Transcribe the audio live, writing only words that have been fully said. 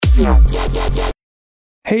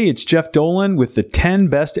Hey, it's Jeff Dolan with the 10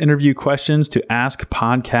 best interview questions to ask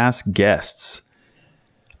podcast guests.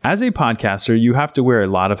 As a podcaster, you have to wear a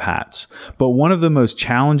lot of hats, but one of the most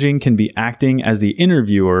challenging can be acting as the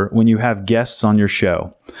interviewer when you have guests on your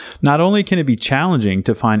show. Not only can it be challenging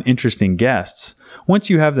to find interesting guests,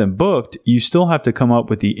 once you have them booked, you still have to come up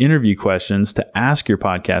with the interview questions to ask your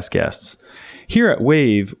podcast guests. Here at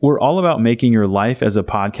Wave, we're all about making your life as a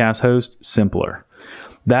podcast host simpler.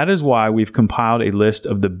 That is why we've compiled a list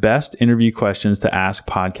of the best interview questions to ask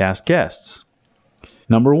podcast guests.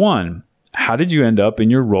 Number 1. How did you end up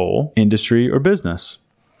in your role, industry, or business?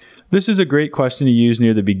 This is a great question to use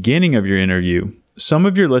near the beginning of your interview. Some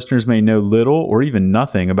of your listeners may know little or even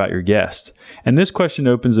nothing about your guest, and this question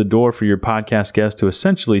opens the door for your podcast guest to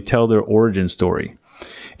essentially tell their origin story.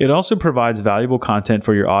 It also provides valuable content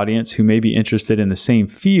for your audience who may be interested in the same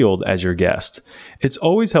field as your guest. It's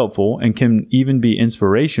always helpful and can even be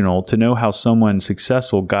inspirational to know how someone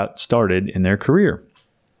successful got started in their career.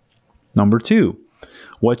 Number 2.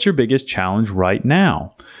 What's your biggest challenge right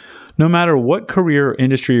now? No matter what career or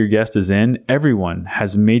industry your guest is in, everyone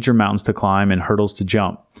has major mountains to climb and hurdles to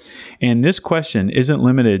jump. And this question isn't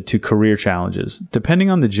limited to career challenges. Depending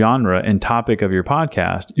on the genre and topic of your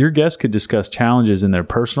podcast, your guest could discuss challenges in their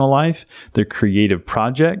personal life, their creative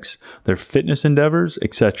projects, their fitness endeavors,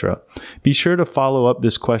 etc. Be sure to follow up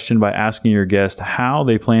this question by asking your guest how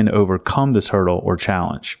they plan to overcome this hurdle or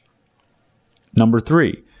challenge. Number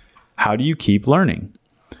 3, how do you keep learning?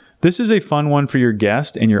 This is a fun one for your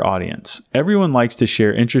guest and your audience. Everyone likes to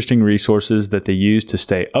share interesting resources that they use to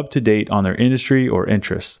stay up to date on their industry or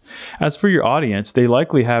interests. As for your audience, they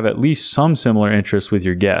likely have at least some similar interests with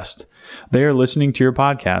your guest. They are listening to your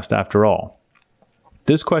podcast after all.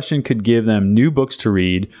 This question could give them new books to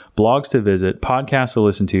read, blogs to visit, podcasts to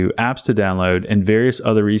listen to, apps to download, and various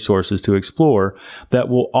other resources to explore that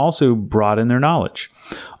will also broaden their knowledge.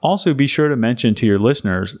 Also, be sure to mention to your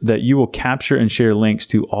listeners that you will capture and share links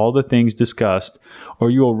to all the things discussed, or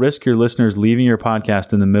you will risk your listeners leaving your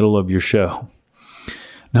podcast in the middle of your show.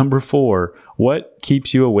 Number 4, what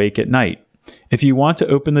keeps you awake at night? If you want to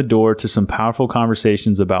open the door to some powerful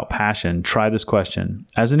conversations about passion, try this question.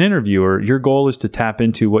 As an interviewer, your goal is to tap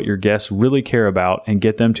into what your guests really care about and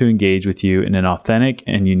get them to engage with you in an authentic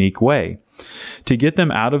and unique way. To get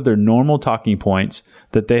them out of their normal talking points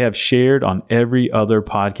that they have shared on every other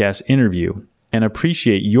podcast interview, and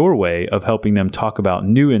appreciate your way of helping them talk about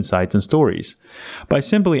new insights and stories. By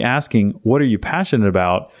simply asking, what are you passionate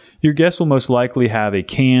about? Your guest will most likely have a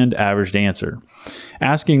canned, averaged answer.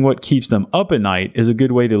 Asking what keeps them up at night is a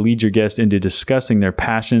good way to lead your guest into discussing their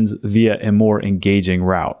passions via a more engaging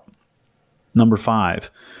route. Number 5,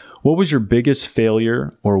 what was your biggest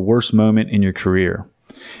failure or worst moment in your career?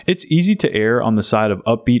 It's easy to err on the side of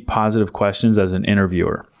upbeat, positive questions as an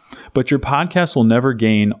interviewer. But your podcast will never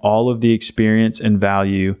gain all of the experience and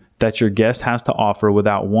value that your guest has to offer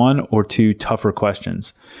without 1 or 2 tougher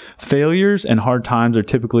questions. Failures and hard times are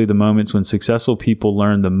typically the moments when successful people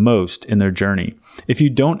learn the most in their journey. If you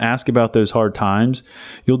don't ask about those hard times,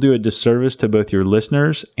 you'll do a disservice to both your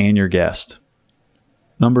listeners and your guest.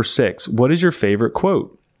 Number 6, what is your favorite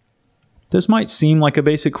quote? This might seem like a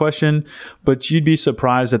basic question, but you'd be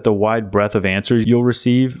surprised at the wide breadth of answers you'll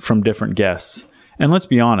receive from different guests. And let's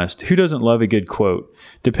be honest, who doesn't love a good quote?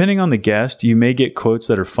 Depending on the guest, you may get quotes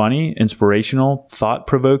that are funny, inspirational,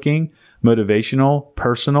 thought-provoking, motivational,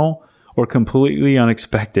 personal, or completely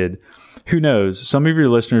unexpected. Who knows? Some of your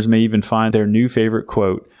listeners may even find their new favorite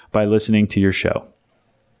quote by listening to your show.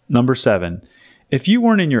 Number 7, if you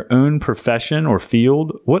weren't in your own profession or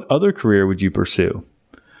field, what other career would you pursue?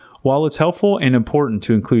 While it's helpful and important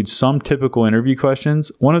to include some typical interview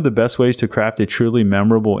questions, one of the best ways to craft a truly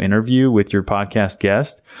memorable interview with your podcast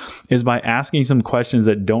guest is by asking some questions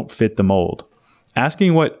that don't fit the mold.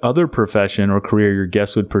 Asking what other profession or career your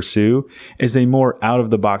guest would pursue is a more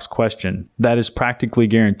out-of-the-box question that is practically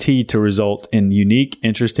guaranteed to result in unique,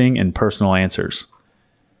 interesting, and personal answers.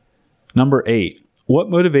 Number 8, what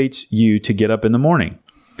motivates you to get up in the morning?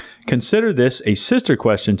 Consider this a sister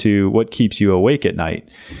question to what keeps you awake at night.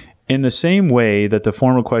 In the same way that the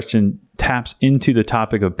former question taps into the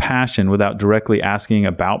topic of passion without directly asking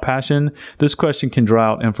about passion, this question can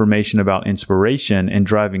draw out information about inspiration and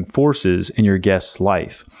driving forces in your guest's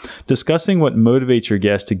life. Discussing what motivates your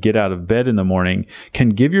guest to get out of bed in the morning can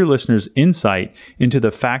give your listeners insight into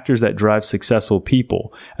the factors that drive successful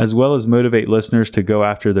people, as well as motivate listeners to go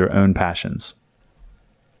after their own passions.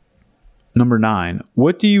 Number 9,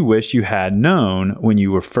 what do you wish you had known when you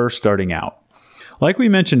were first starting out? Like we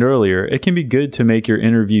mentioned earlier, it can be good to make your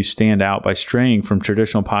interview stand out by straying from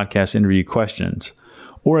traditional podcast interview questions.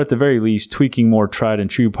 or at the very least, tweaking more tried and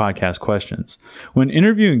true podcast questions. When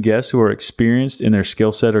interviewing guests who are experienced in their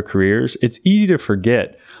skill set or careers, it's easy to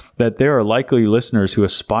forget that there are likely listeners who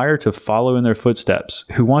aspire to follow in their footsteps,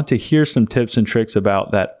 who want to hear some tips and tricks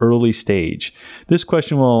about that early stage. This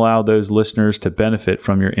question will allow those listeners to benefit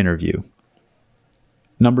from your interview.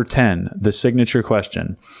 Number 10, the signature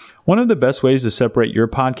question. One of the best ways to separate your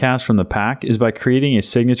podcast from the pack is by creating a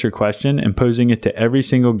signature question and posing it to every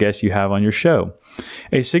single guest you have on your show.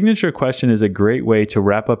 A signature question is a great way to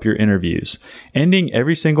wrap up your interviews. Ending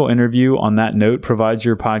every single interview on that note provides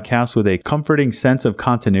your podcast with a comforting sense of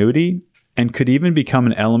continuity and could even become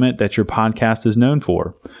an element that your podcast is known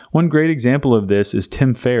for. One great example of this is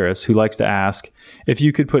Tim Ferriss, who likes to ask, if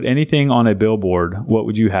you could put anything on a billboard, what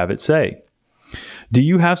would you have it say? Do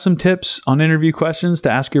you have some tips on interview questions to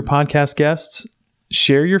ask your podcast guests?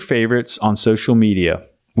 Share your favorites on social media.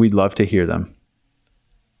 We'd love to hear them.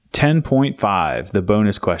 10.5, the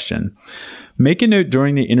bonus question. Make a note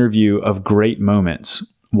during the interview of great moments.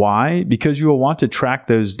 Why? Because you will want to track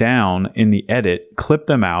those down in the edit, clip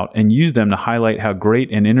them out, and use them to highlight how great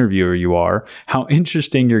an interviewer you are, how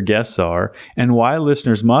interesting your guests are, and why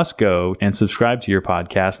listeners must go and subscribe to your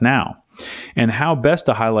podcast now. And how best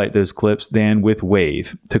to highlight those clips than with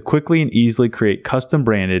Wave to quickly and easily create custom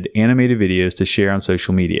branded animated videos to share on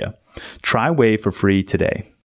social media. Try Wave for free today.